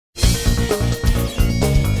Yeah,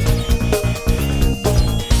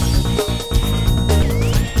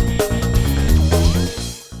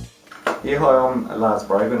 hi, I'm Lars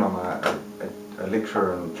Brabyn. I'm a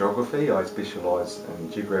lecturer in geography. I specialise in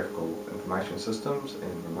geographical information systems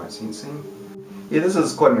and remote sensing. Yeah, this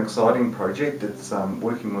is quite an exciting project. It's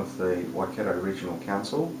working with the Waikato Regional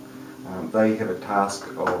Council. They have a task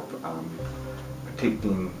of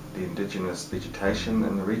protecting the indigenous vegetation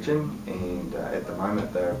in the region, and at the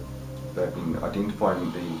moment they've been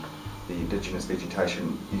identifying the indigenous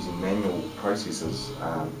vegetation using manual processes,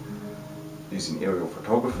 using aerial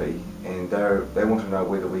photography, and they want to know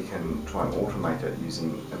whether we can try and automate it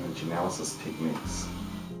using image analysis techniques.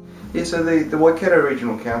 Yeah, so the Waikato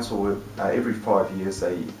Regional Council, every 5 years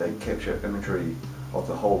they capture imagery of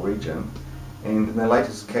the whole region, and in their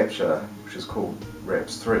latest capture, which is called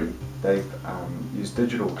RAPS3, they've used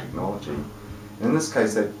digital technology. And in this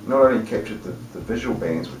case, they've not only captured the visual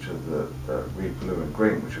bands, which are the red, blue and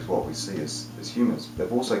green, which is what we see as humans,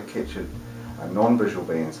 they've also captured non-visual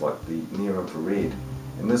bands like the near-infrared,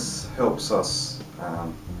 and this helps us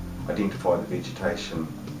identify the vegetation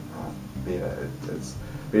better. It's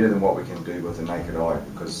better than what we can do with the naked eye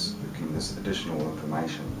because we're getting this additional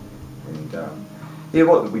information. And yeah,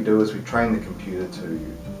 what we do is we train the computer to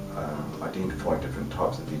identify different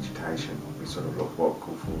types of vegetation. We sort of look what we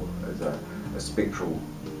call for as a spectral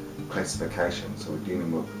classification. So we're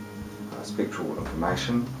dealing with spectral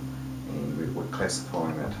information, and we're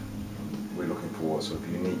classifying it. We're looking for sort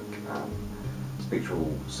of unique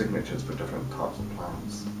spectral signatures for different types of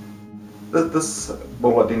plants. This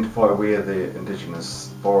will identify where the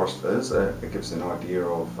indigenous forest is. It gives an idea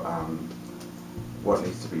of what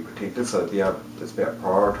needs to be protected. So it's about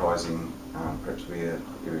prioritising perhaps where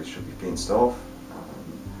areas should be fenced off,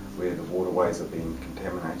 where the waterways are being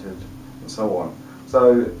contaminated, and so on.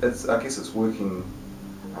 So I guess it's working.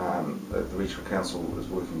 The Regional Council is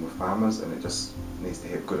working with farmers, and it just needs to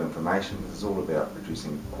have good information. This is all about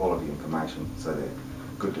producing quality information so that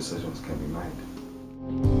good decisions can be made.